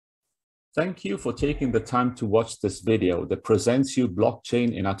Thank you for taking the time to watch this video that presents you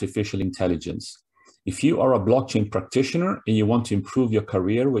blockchain and artificial intelligence. If you are a blockchain practitioner and you want to improve your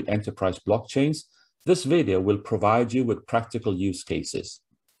career with enterprise blockchains, this video will provide you with practical use cases.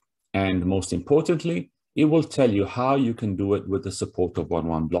 And most importantly, it will tell you how you can do it with the support of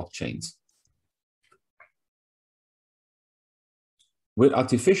 1.1 blockchains. With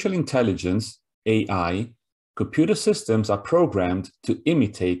artificial intelligence, AI, computer systems are programmed to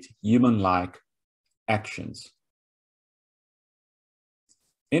imitate human-like actions.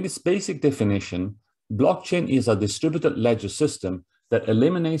 In its basic definition, blockchain is a distributed ledger system that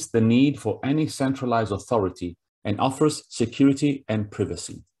eliminates the need for any centralized authority and offers security and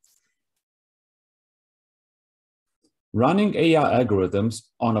privacy. Running AI algorithms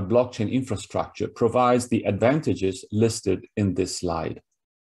on a blockchain infrastructure provides the advantages listed in this slide.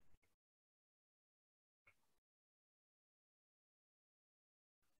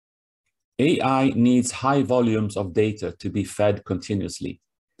 AI needs high volumes of data to be fed continuously.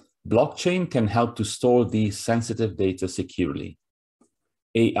 Blockchain can help to store these sensitive data securely.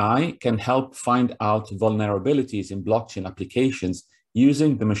 AI can help find out vulnerabilities in blockchain applications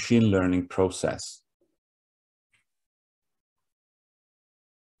using the machine learning process.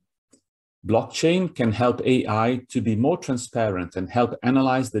 Blockchain can help AI to be more transparent and help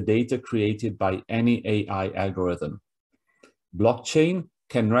analyze the data created by any AI algorithm. Blockchain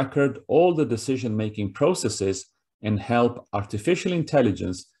can record all the decision-making processes and help artificial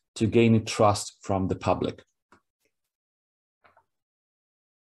intelligence to gain trust from the public.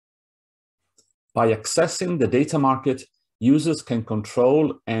 By accessing the data market, users can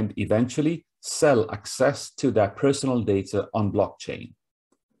control and eventually sell access to their personal data on blockchain.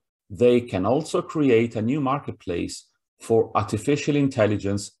 They can also create a new marketplace for artificial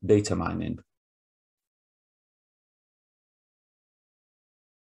intelligence data mining.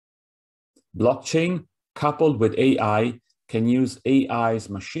 Blockchain, coupled with AI, can use AI's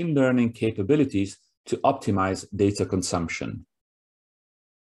machine learning capabilities to optimize data consumption.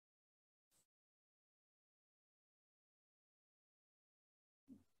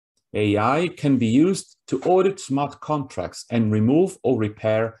 AI can be used to audit smart contracts and remove or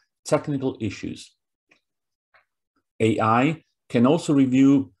repair technical issues. AI can also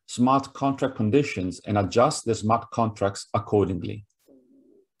review smart contract conditions and adjust the smart contracts accordingly.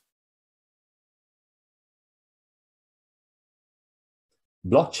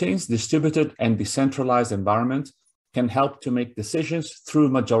 Blockchain's distributed and decentralized environment can help to make decisions through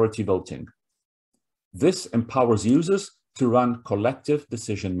majority voting. This empowers users to run collective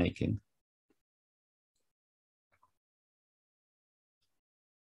decision-making.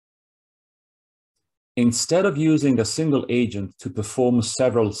 Instead of using a single agent to perform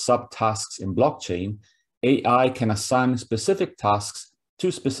several subtasks in blockchain, AI can assign specific tasks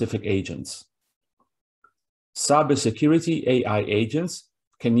to specific agents. Cybersecurity AI agents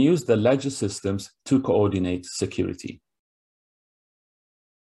can use the ledger systems to coordinate security.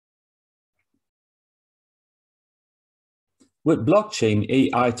 With blockchain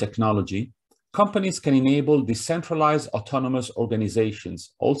AI technology, companies can enable decentralized autonomous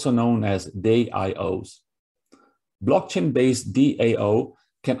organizations, also known as DAOs. Blockchain-based DAO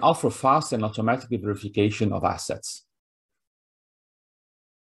can offer fast and automatic verification of assets.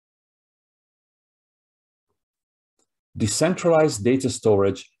 Decentralized data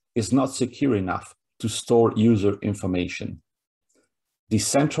storage is not secure enough to store user information.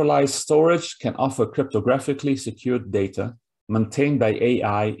 Decentralized storage can offer cryptographically secured data maintained by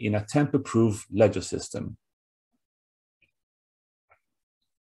AI in a tamper-proof ledger system.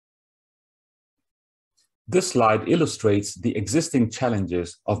 This slide illustrates the existing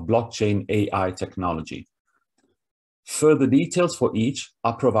challenges of blockchain AI technology. Further details for each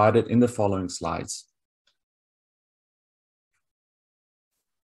are provided in the following slides.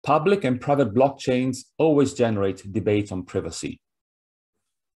 Public and private blockchains always generate debate on privacy.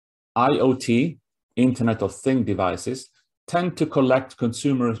 IoT, Internet of Things devices, tend to collect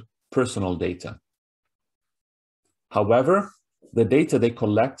consumer personal data. However, the data they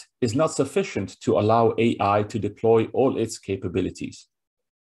collect is not sufficient to allow AI to deploy all its capabilities.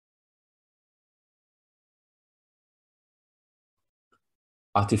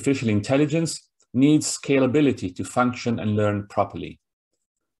 Artificial intelligence needs scalability to function and learn properly.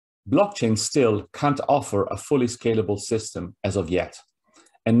 Blockchain still can't offer a fully scalable system as of yet,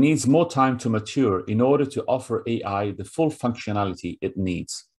 and needs more time to mature in order to offer AI the full functionality it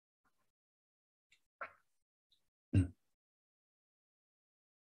needs.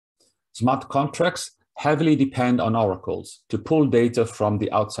 Smart contracts heavily depend on oracles to pull data from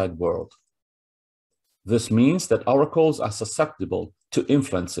the outside world. This means that oracles are susceptible to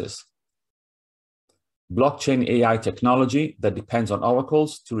influences Blockchain AI technology that depends on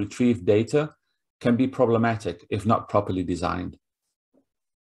oracles to retrieve data can be problematic if not properly designed.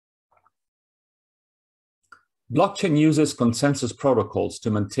 Blockchain uses consensus protocols to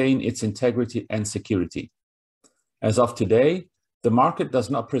maintain its integrity and security. As of today, the market does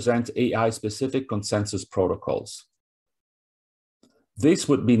not present AI-specific consensus protocols. This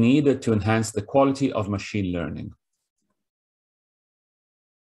would be needed to enhance the quality of machine learning.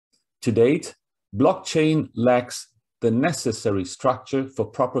 To date, blockchain lacks the necessary structure for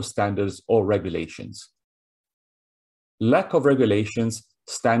proper standards or regulations. Lack of regulations,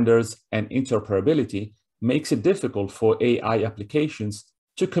 standards, and interoperability makes it difficult for AI applications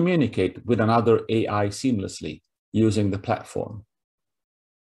to communicate with another AI seamlessly using the platform.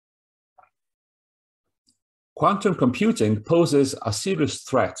 Quantum computing poses a serious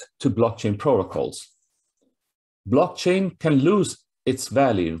threat to blockchain protocols. Blockchain can lose its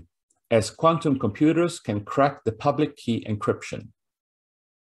value as quantum computers can crack the public key encryption.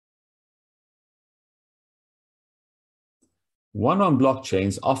 One-on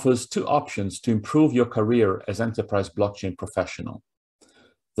blockchains offers two options to improve your career as enterprise blockchain professional.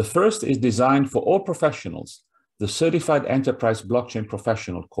 The first is designed for all professionals, the Certified Enterprise Blockchain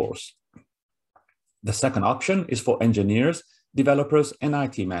Professional course. The second option is for engineers, developers, and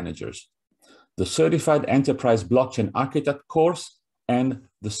IT managers, the Certified Enterprise Blockchain Architect course and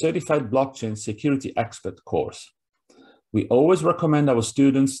the Certified Blockchain Security Expert course. We always recommend our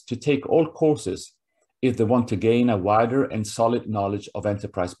students to take all courses if they want to gain a wider and solid knowledge of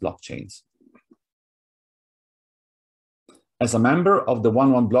enterprise blockchains. As a member of the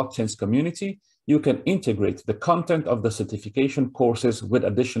One Blockchains community, you can integrate the content of the certification courses with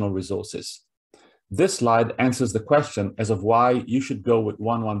additional resources. This slide answers the question as of why you should go with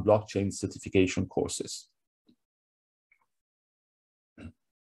One Blockchain certification courses.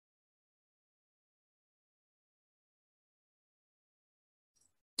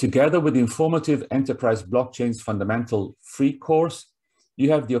 Together with the informative Enterprise Blockchains Fundamental free course,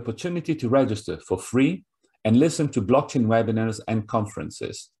 you have the opportunity to register for free and listen to blockchain webinars and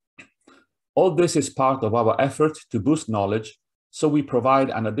conferences. All this is part of our effort to boost knowledge, so we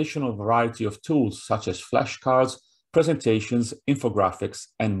provide an additional variety of tools such as flashcards, presentations, infographics,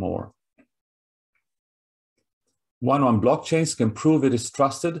 and more. One Blockchains can prove it is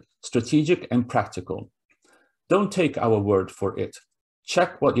trusted, strategic, and practical. Don't take our word for it.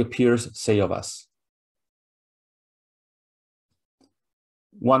 Check what your peers say of us.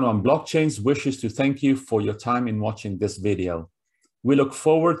 One Blockchains wishes to thank you for your time in watching this video. We look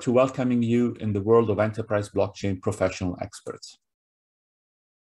forward to welcoming you in the world of enterprise blockchain professional experts.